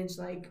college,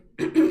 like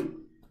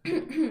who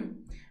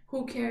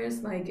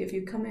cares like if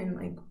you come in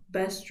like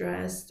best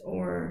dressed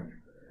or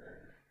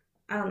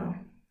I don't know,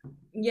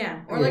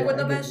 or like with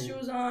the best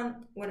shoes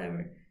on,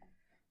 whatever.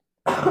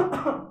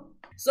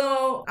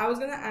 So I was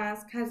gonna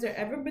ask, has there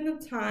ever been a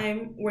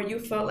time where you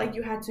felt like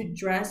you had to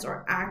dress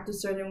or act a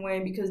certain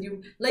way because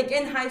you, like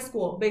in high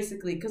school,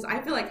 basically? Because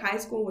I feel like high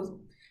school was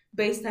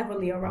based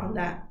heavily around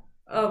that,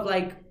 of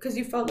like, because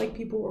you felt like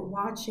people were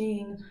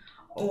watching,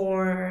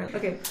 or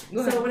okay.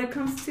 So when it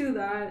comes to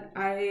that,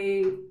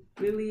 I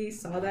really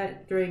saw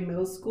that during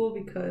middle school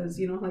because,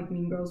 you know, like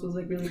Mean Girls was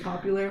like really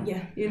popular.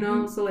 Yeah. You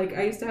know, so like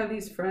I used to have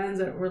these friends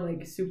that were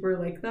like super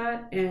like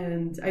that,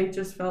 and I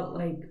just felt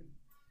like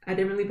I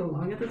didn't really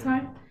belong at the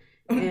time,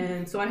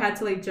 and so I had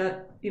to like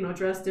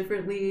dress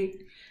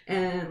differently,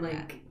 and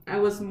like I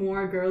was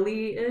more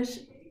girly-ish,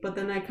 but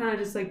then I kind of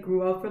just like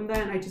grew up from that,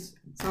 and I just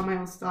saw my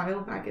own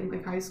style back in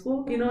like high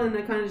school, you know, and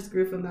I kind of just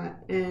grew from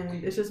that,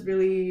 and it just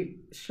really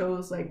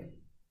shows like,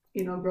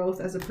 you know, growth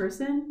as a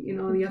person, you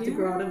know, and you have to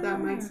grow out of that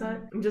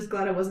mindset. I'm just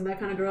glad I wasn't that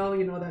kind of girl,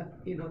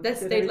 that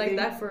stayed like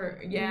that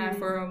for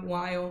for a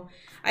while.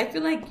 I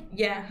feel like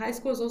high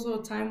school is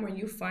also a time where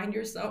you find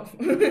yourself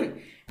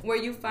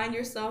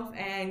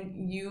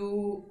and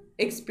you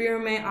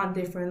experiment on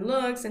different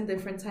looks and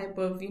different type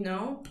of, you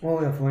know. Oh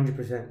yeah,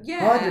 100%.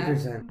 Yeah,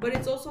 100%. But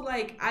it's also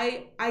like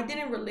I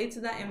didn't relate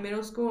to that in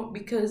middle school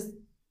because,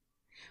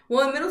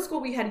 well, in middle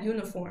school we had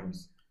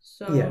uniforms.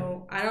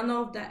 So I don't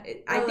know if that.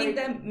 I think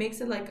that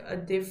makes it like a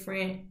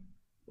different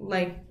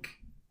like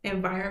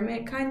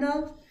environment, kind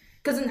of.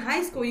 Because in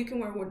high school you can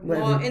wear what.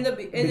 Well, in the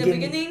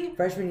beginning,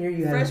 freshman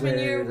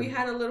year we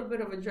had a little bit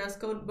of a dress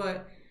code,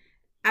 but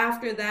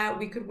after that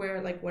we could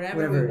wear like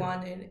whatever we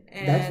wanted,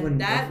 and that's when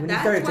you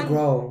started to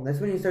grow.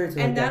 That's when you started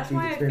to. And that's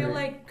why I feel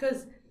like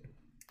because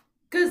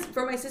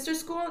for my sister's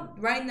school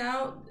right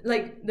now,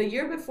 like the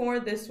year before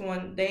this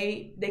one,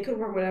 they could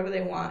wear whatever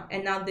they want,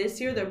 and now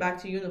this year they're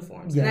back to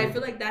uniforms. And I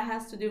feel like that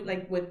has to do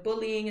like with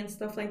bullying and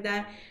stuff like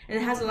that, and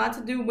it has a lot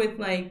to do with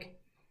like,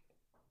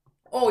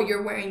 oh,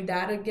 you're wearing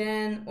that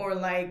again, or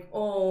like,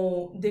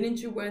 oh, didn't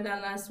you wear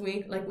that last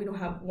week? Like we don't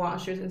have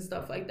washers and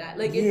stuff like that.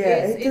 Like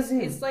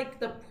it's like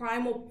the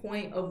primal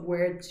point of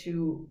where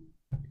to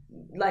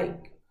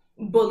like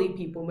bully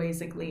people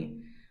basically.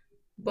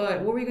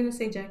 But what were you gonna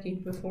say, Jackie,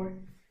 before?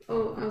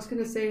 Oh, I was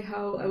gonna say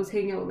how I was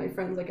hanging out with my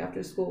friends like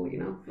after school, you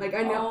know. Like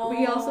I know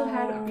we also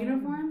had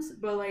uniforms,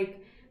 but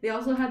like they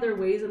also had their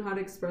ways on how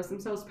to express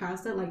themselves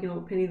past that, like, you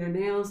know, painting their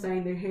nails,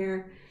 dyeing their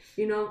hair,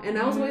 you know. And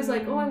I was always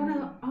like, I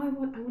wanna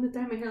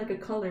dye my hair like a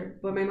color,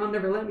 but my mom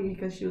never let me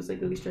because she was like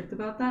really strict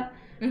about that.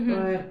 Mm-hmm.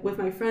 But with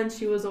my friends,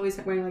 she was always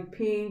wearing like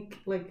pink,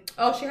 like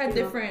she had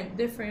different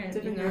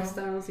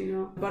hairstyles, you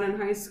know. But in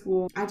high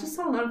school, I just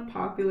saw a lot of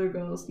popular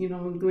girls, you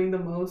know, doing the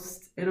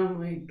most, and I'm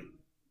like,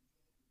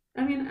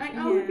 I mean,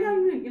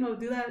 you know,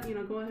 do that, you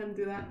know, go ahead and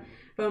do that.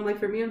 But I'm like,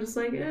 for me, I'm just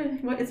like,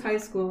 it's high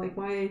school. Like,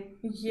 why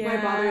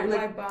bother? Like,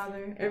 why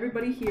bother?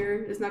 Everybody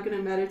here is not going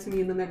to matter to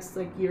me in the next,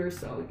 like, year or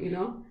so, you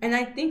know? And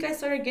I think I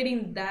started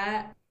getting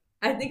that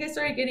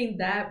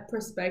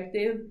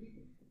perspective,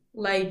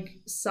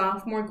 like,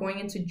 sophomore going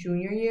into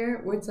junior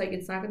year, where it's like,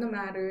 it's not going to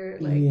matter.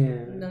 Like,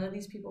 none of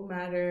these people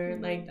matter.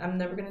 Like, I'm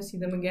never going to see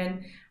them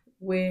again.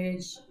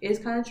 Which is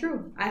kind of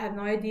true. I have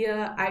no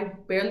idea. I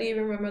barely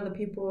even remember the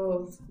people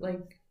of,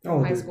 like,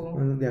 high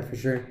school. Yeah, for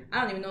sure.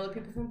 I don't even know the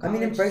people from college. I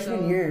mean, in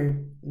freshman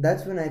year,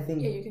 that's when I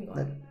think. Yeah, you can go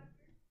on.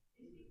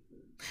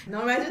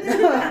 No, imagine.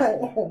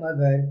 Oh, my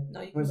bad. No,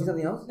 you want to say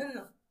something else?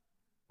 No.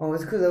 Oh,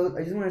 it's because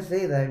I just want to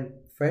say that in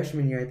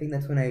freshman year, I think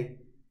that's when I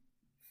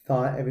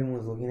thought everyone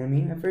was looking at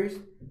me at first.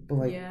 But,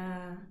 like,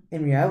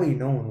 in reality,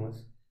 no one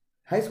was.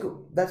 High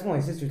school, that's what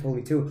my sister told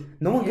me, too.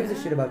 No one gives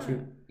a shit about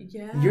you.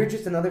 Yeah. You're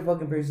just another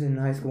fucking person in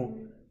high school.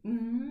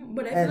 Mm-hmm.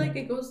 But I feel like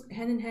it goes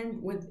hand in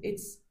hand with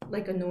it's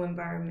like a new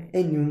environment.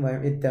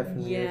 It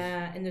definitely is.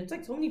 Yeah, and there's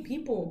like so many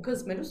people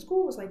because middle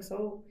school was like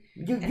so.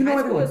 You know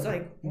everyone. Was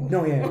like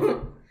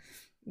from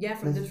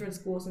different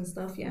schools and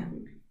stuff. Yeah.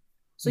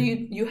 So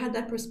you had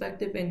that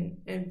perspective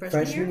in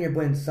freshman year,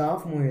 but in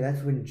sophomore year,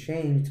 that's when it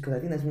changed because I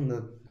think that's when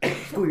the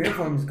school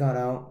uniforms got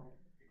out,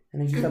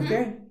 and I just stopped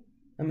caring.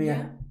 I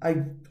mean,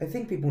 I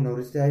think people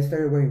noticed it. I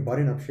started wearing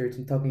button-up shirts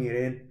and tucking it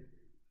in.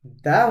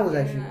 That was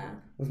actually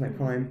was my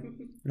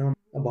prime. No,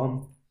 a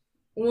bum.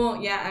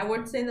 Well, yeah, I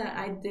would say that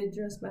I did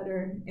dress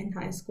better in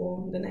high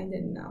school than I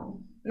did now.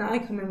 Now I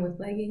come in with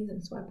leggings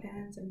and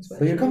sweatpants and sweatshirts.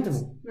 But you're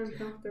comfortable.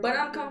 But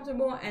I'm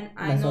comfortable, and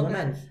I know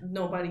that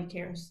nobody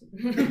cares.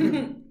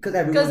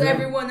 Because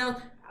everyone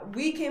else.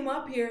 We came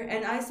up here,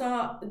 and I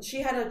saw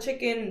she had a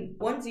chicken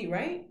onesie,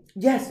 right?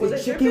 Yes, was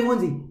it chicken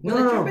onesie. No.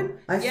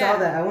 I saw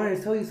that. I wanted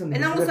to tell you something.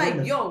 And I was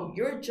like, yo,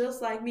 you're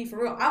just like me,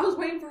 for real. I was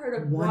waiting for her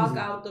to walk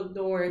out the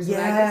door so I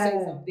could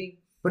say something.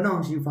 But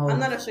no, she followed. I'm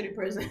not a shitty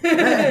person.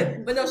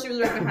 But no, she was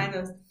right behind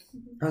us.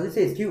 I was gonna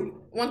say it's cute.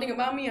 One thing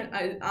about me,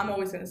 I'm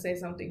always gonna say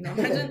something.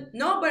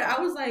 No, but I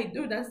was like,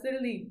 dude, that's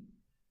literally.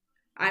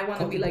 I want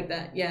to be like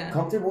that. Yeah.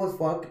 Comfortable as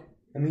fuck.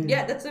 I mean.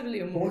 Yeah, that's literally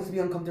a move. Who wants to be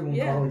uncomfortable in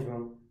college,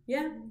 bro?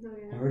 Yeah.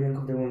 Already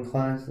uncomfortable in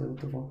class. Like, what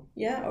the fuck?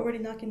 Yeah, already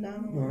knocking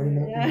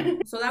down. Yeah.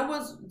 So that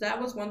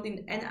was one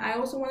thing, and I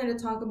also wanted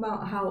to talk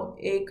about how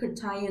it could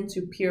tie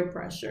into peer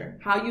pressure.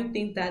 How you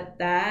think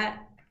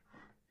that.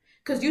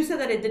 Because you said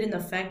that it didn't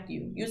affect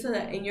you. You said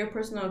that in your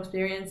personal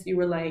experience, you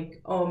were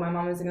like, oh, my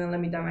mom isn't going to let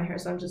me dye my hair,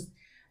 so I'm just...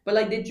 But,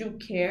 like, did you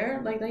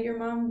care, like, that your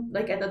mom...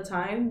 Like, at the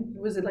time,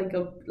 was it, like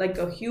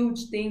a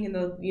huge thing in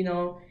the, you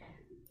know...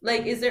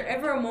 Like, is there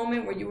ever a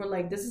moment where you were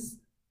like,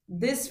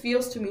 this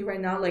feels to me right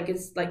now like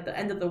it's, like, the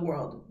end of the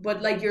world.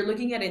 But, like, you're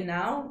looking at it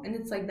now, and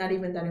it's, like, not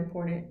even that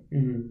important.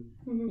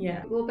 Mm-hmm. Mm-hmm.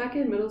 Yeah. Well, back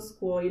in middle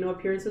school, you know,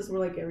 appearances were,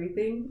 like,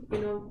 everything, you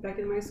know, back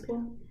in my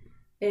school.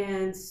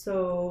 And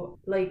so,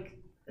 like...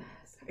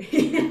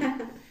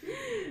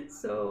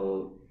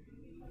 So,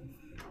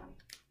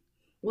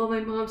 well,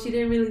 my mom, she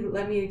didn't really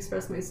let me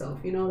express myself,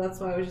 you know. That's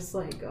why I was just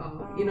like,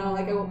 you know,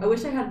 like I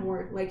wish I had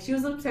more. Like, she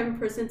was the type of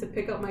person to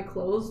pick up my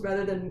clothes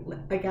rather than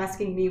like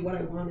asking me what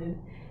I wanted,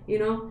 you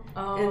know.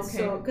 And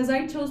so, because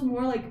I chose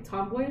more like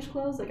tomboyish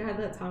clothes, like I had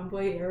that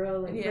tomboy era,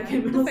 like back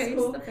in middle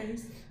school. The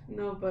face.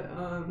 No, but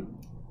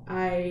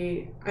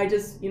I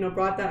just, you know,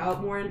 brought that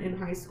out more in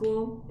high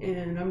school,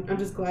 and I'm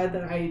just glad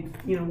that I,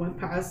 you know, went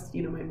past,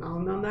 you know, my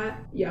mom on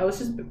that. Yeah, I was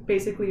just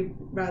basically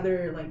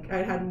rather like I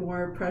had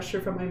more pressure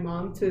from my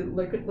mom to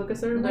look a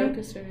certain way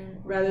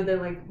rather than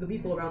like the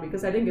people around me,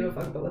 because I didn't give a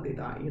fuck about what they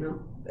thought, you know.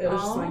 It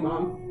was just my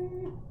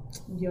mom.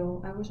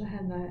 Yo, I wish I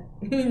had that.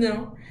 You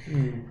know,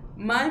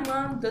 my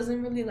mom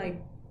doesn't really like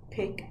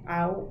pick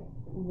out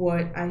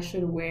what I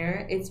should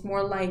wear. It's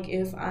more like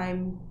if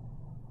I'm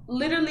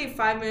literally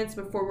 5 minutes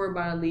before we're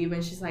about to leave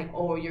and she's like,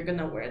 oh, you're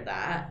gonna wear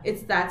that.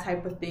 It's that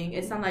type of thing.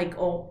 It's not like,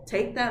 oh,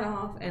 take that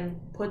off and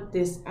put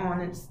this on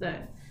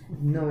instead.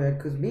 No, yeah,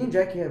 because me and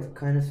Jackie have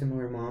kind of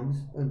similar moms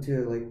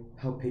into like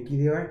how picky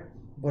they are.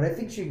 But I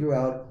think she grew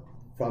out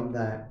from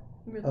that.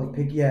 Really? Of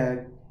picky.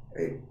 Yeah.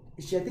 I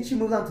think she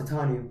moved on to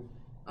Tanya.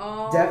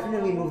 Oh.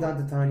 Definitely moved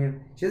on to Tanya.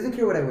 She doesn't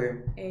care what I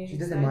wear. She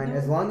doesn't mind.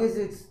 As long as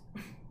it's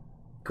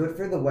good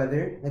for the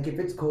weather. Like, if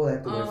it's cold, I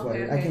have to wear a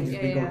sweater. Okay. I can't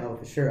just be going out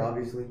with a shirt,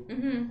 obviously.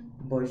 Mm-hmm.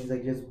 But she's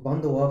like, just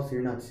bundle up so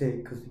you're not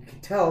sick. Because you can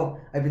tell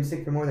I've been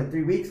sick for more than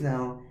 3 weeks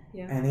now.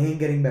 Yeah. And it ain't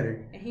getting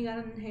better. And he got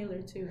an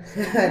inhaler, too.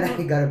 So. And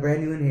he got a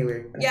brand new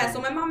inhaler. Yeah,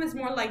 so my mom is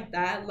more like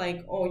that.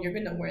 Like, oh, you're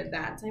going to wear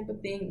that type of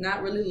thing.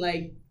 Not really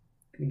like,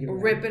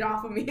 rip it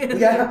off of me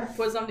and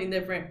put something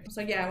different.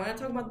 So, yeah, I want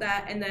to talk about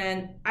that. And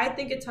then I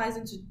think it ties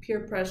into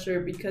peer pressure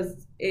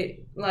because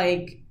it,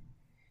 like...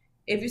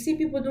 If you see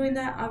people doing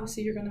that,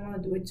 obviously you're going to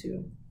want to do it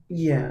too.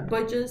 Yeah.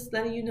 But just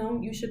letting you know,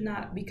 you should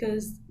not.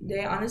 Because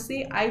they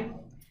honestly,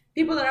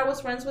 people that I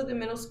was friends with in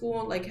middle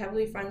school, like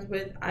heavily friends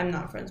with, I'm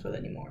not friends with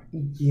anymore.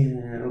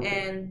 Yeah.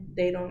 Okay. And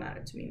they don't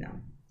matter to me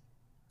now.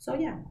 So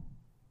yeah.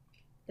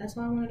 That's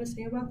all I wanted to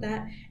say about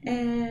that.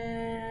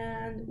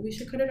 And we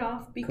should cut it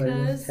off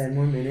because 10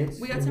 more minutes.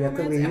 We got 10 more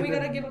minutes and we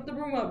got to give up the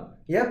room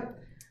up. Yep.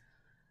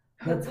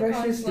 Her That's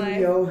precious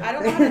studio. I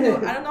don't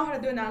know how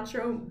to do an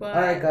outro, but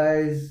alright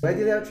guys, do I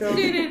do the outro?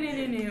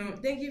 No.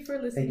 Thank you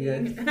for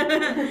listening.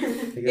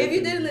 If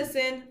you did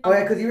listen, oh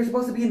yeah, because you were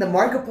supposed to be in the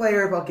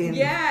Markiplier fucking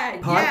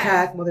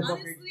podcast, motherfucker.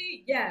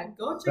 Honestly,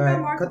 go check out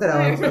Markiplier. Cut that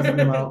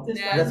out.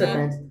 That's our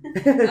friends.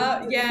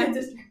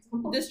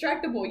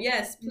 Distractible.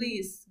 Yes,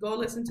 please go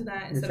listen to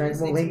that instead of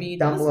listening to me.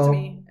 Down below.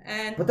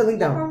 And put the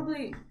link down. We'll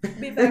probably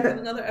be back with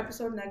another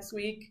episode next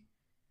week.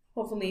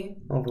 Hopefully.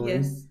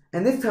 Yes.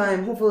 And this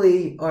time,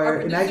 hopefully,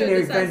 our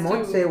imaginary friend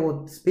Montse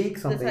will speak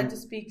something. Decide to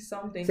speak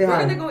something. We're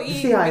gonna go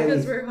eat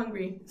because we're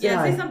hungry.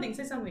 Say something.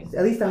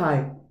 At least a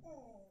hi.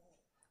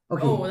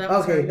 Okay. Oh, that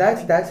was her.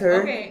 That's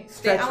her. Okay.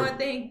 I want to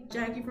thank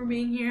Jackie for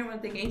being here. I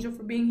want to thank Angel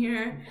for being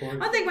here. I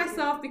want to thank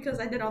myself because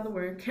I did all the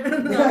work. No,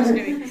 I'm just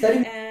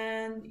kidding.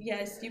 And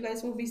yes, you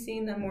guys will be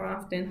seeing them more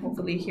often.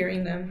 Hopefully,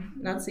 hearing them,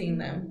 not seeing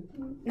them,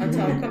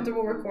 until I'm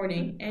comfortable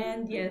recording.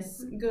 And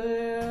yes,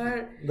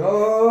 good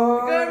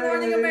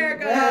morning,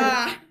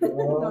 America.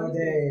 Good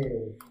day.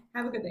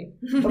 Have a good day.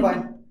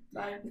 Bye-bye.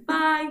 Bye.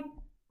 Bye.